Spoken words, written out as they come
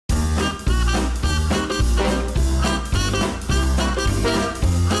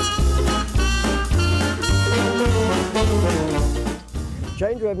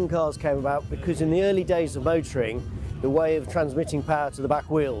gear-driven cars came about because in the early days of motoring, the way of transmitting power to the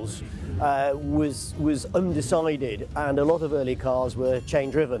back wheels was undecided, and a lot of early cars were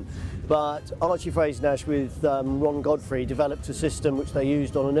chain-driven. But Archie Frazer Nash with Ron Godfrey developed a system which they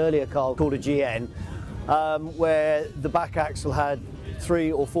used on an earlier car called a GN, where the back axle had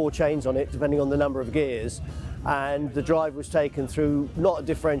 3 or 4 chains on it, depending on the number of gears, and the drive was taken through not a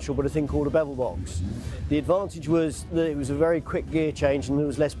differential but a thing called a bevel box. The advantage was that it was a very quick gear change and there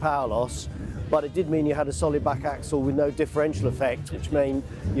was less power loss, but it did mean you had a solid back axle with no differential effect, which meant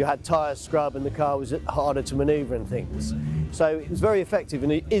you had tyre scrub and the car was harder to manoeuvre and things. So it was very effective,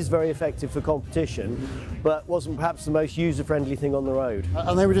 and it is very effective for competition, but wasn't perhaps the most user-friendly thing on the road.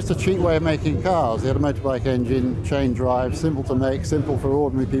 And they were just a cheap way of making cars. They had a motorbike engine, chain drive, simple to make, simple for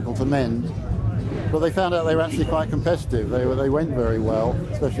ordinary people to mend. But they found out they were actually quite competitive. They went very well,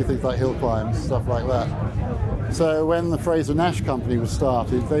 especially things like hill climbs, stuff like that. So when the Frazer Nash company was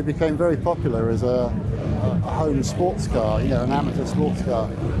started, they became very popular as a home sports car, you know, an amateur sports car.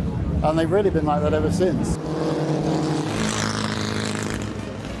 And they've really been like that ever since.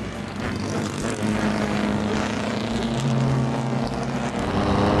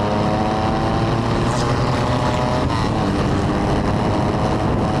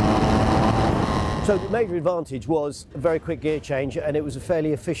 So the major advantage was a very quick gear change, and it was a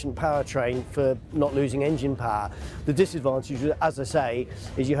fairly efficient powertrain for not losing engine power. The disadvantage, as I say,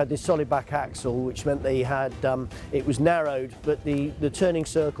 is you had this solid back axle, which meant that you had, it was narrowed, but the turning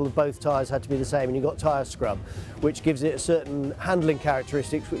circle of both tyres had to be the same, and you got tyre scrub, which gives it a certain handling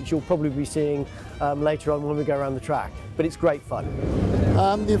characteristics, which you'll probably be seeing later on when we go around the track. But it's great fun.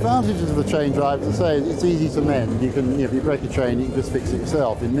 The advantages of the chain drive, as I say, it's easy to mend. You can, if you break a chain, you can just fix it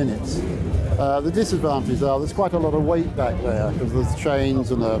yourself in minutes. The disadvantages are there's quite a lot of weight back there because there's chains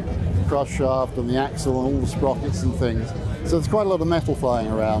and a cross shaft and the axle and all the sprockets and things. So there's quite a lot of metal flying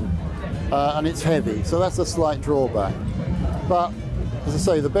around, and it's heavy, so that's a slight drawback. But as I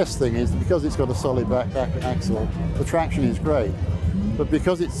say, the best thing is because it's got a solid back axle, the traction is great. But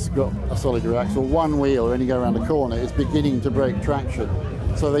because it's got a solid rear axle, one wheel, when you go around a corner, is beginning to break traction.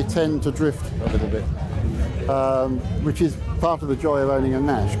 So they tend to drift a little bit, which is part of the joy of owning a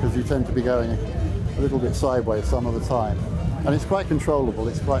Nash, because you tend to be going a little bit sideways some of the time. And it's quite controllable,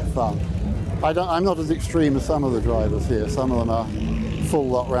 it's quite fun. I'm not as extreme as some of the drivers here. Some of them are full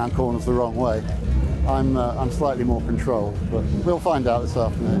lot round corners the wrong way. I'm slightly more controlled, but we'll find out this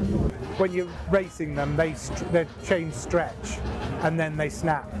afternoon. When you're racing them, their chains stretch and then they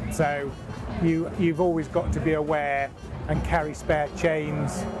snap. So you've always got to be aware and carry spare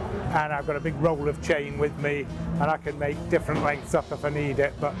chains. And I've got a big roll of chain with me, and I can make different lengths up if I need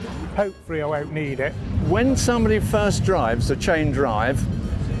it, but hopefully I won't need it. When somebody first drives a chain drive,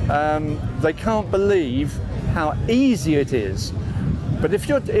 they can't believe how easy it is. But if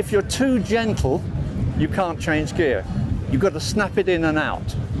you're too gentle, you can't change gear. You've got to snap it in and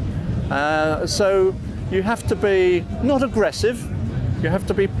out. So you have to be not aggressive, you have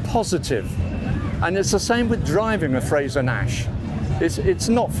to be positive. And it's the same with driving a Frazer Nash. It's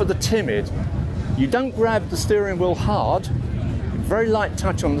not for the timid. You don't grab the steering wheel hard, very light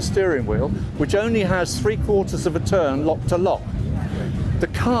touch on the steering wheel, which only has 3/4 of a turn lock to lock. The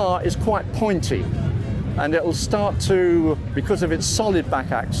car is quite pointy, and it'll start to, because of its solid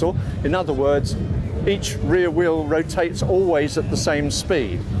back axle, in other words, each rear wheel rotates always at the same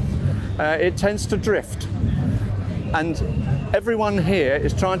speed. It tends to drift. And everyone here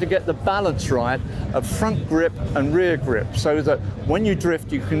is trying to get the balance right of front grip and rear grip, so that when you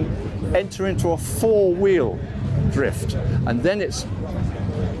drift you can enter into a 4-wheel drift, and then it's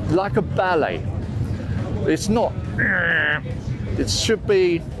like a ballet. It's not, it should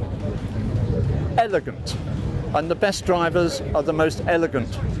be elegant, and the best drivers are the most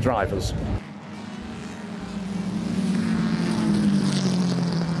elegant drivers.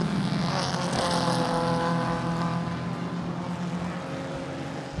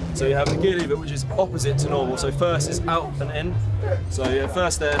 So you have the gear lever, which is opposite to normal. So first is out and in. So you have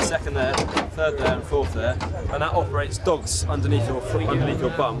first there, second there, third there, and fourth there. And that operates dogs underneath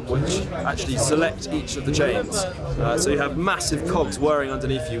your bum, which actually select each of the chains. So you have massive cogs whirring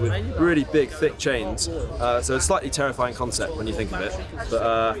underneath you with really big, thick chains. So it's a slightly terrifying concept when you think of it.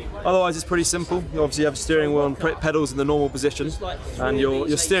 But otherwise, it's pretty simple. You obviously have a steering wheel and pedals in the normal position, and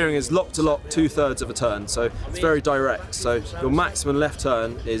your steering is lock to lock 2/3 of a turn. So it's very direct. So your maximum left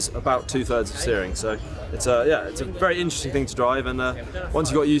turn is about 2/3 of steering. So it's a very interesting thing to drive, and once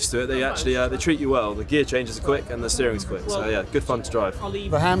you got used to it, they treat you well. The gear changes are quick and the steering's quick. So yeah, good fun to drive.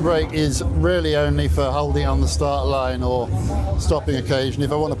 The handbrake is really only for holding on the start line or stopping occasion.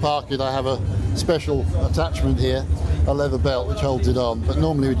 If I want to park it, I have a special attachment here. a leather belt which holds it on, but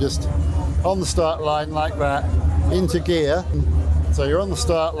normally we just on the start line like that, into gear. So you're on the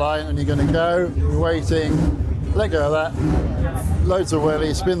start line and you're going to go, you're waiting, let go of that, loads of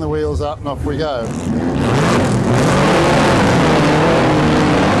wheelies, spin the wheels up and off we go.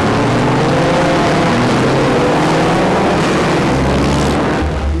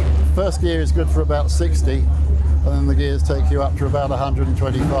 First gear is good for about 60, and then the gears take you up to about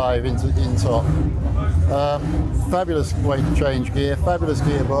 125 in top. Fabulous way to change gear, fabulous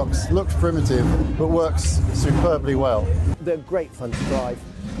gearbox, looks primitive but works superbly well. They're great fun to drive,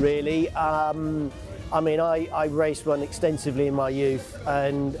 really. I mean, I raced one extensively in my youth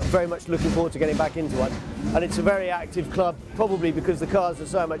and very much looking forward to getting back into one. And it's a very active club, probably because the cars are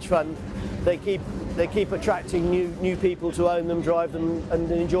so much fun. They keep attracting new people to own them, drive them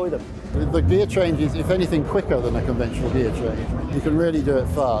and enjoy them. The gear change is, if anything, quicker than a conventional gear change. You can really do it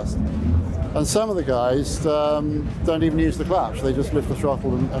fast. And some of the guys don't even use the clutch. They just lift the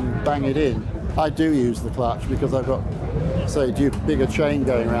throttle and bang it in. I do use the clutch because I've got, say, bigger chain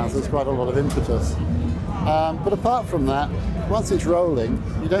going around, so there's quite a lot of impetus. But apart from that, once it's rolling,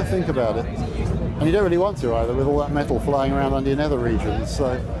 you don't think about it. And you don't really want to either, with all that metal flying around under your nether regions,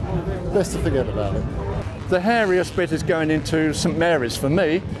 so best to forget about it. The hairiest bit is going into St Mary's for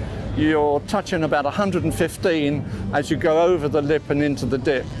me. You're touching about 115 as you go over the lip and into the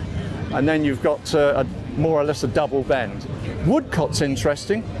dip. And then you've got more or less a double bend. Woodcott's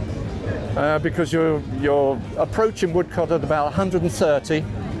interesting because you're approaching Woodcott at about 130,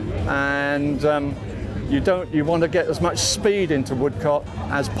 and you want to get as much speed into Woodcott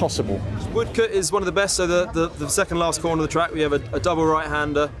as possible. Woodcott is one of the best. So the second last corner of the track, we have a double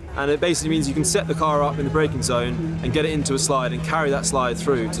right-hander, and it basically means you can set the car up in the braking zone and get it into a slide and carry that slide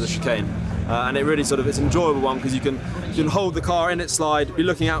through to the chicane. And it really it's an enjoyable one because you can hold the car in its slide, be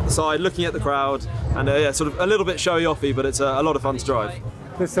looking out the side, looking at the crowd, and yeah, sort of a little bit showy-offy, but it's a lot of fun to drive.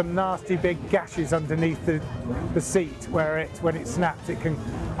 There's some nasty big gashes underneath the seat where when it snaps, it can.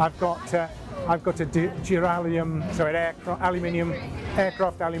 I've got a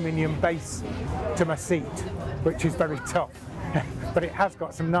aircraft aluminium base to my seat, which is very tough. But it has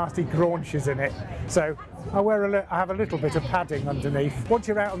got some nasty graunches in it, so I have a little bit of padding underneath. Once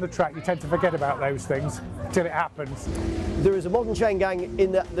you're out on the track, you tend to forget about those things till it happens. There is a modern chain gang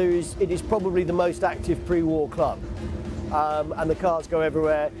in that it is probably the most active pre-war club, and the cars go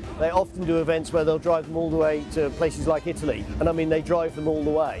everywhere. They often do events where they'll drive them all the way to places like Italy, and I mean they drive them all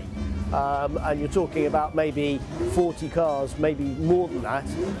the way. And you're talking about maybe 40 cars, maybe more than that,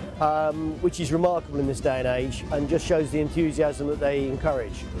 which is remarkable in this day and age, and just shows the enthusiasm that they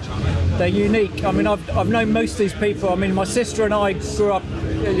encourage. They're unique. I mean, I've known most of these people. I mean, my sister and I grew up,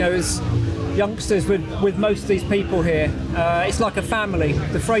 as youngsters with most of these people here. It's like a family.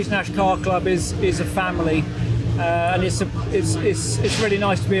 The Frazer Nash Car Club is a family, and it's really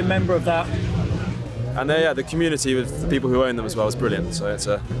nice to be a member of that. And the community with the people who own them as well is brilliant. So it's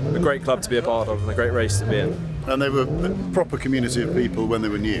a great club to be a part of and a great race to be in. And they were a proper community of people when they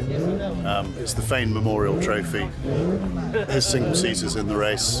were new. It's the Fane Memorial Trophy. His single seater's in the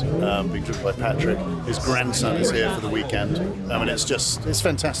race, being driven by Patrick. His grandson is here for the weekend. I mean, it's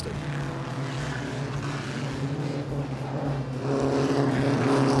fantastic.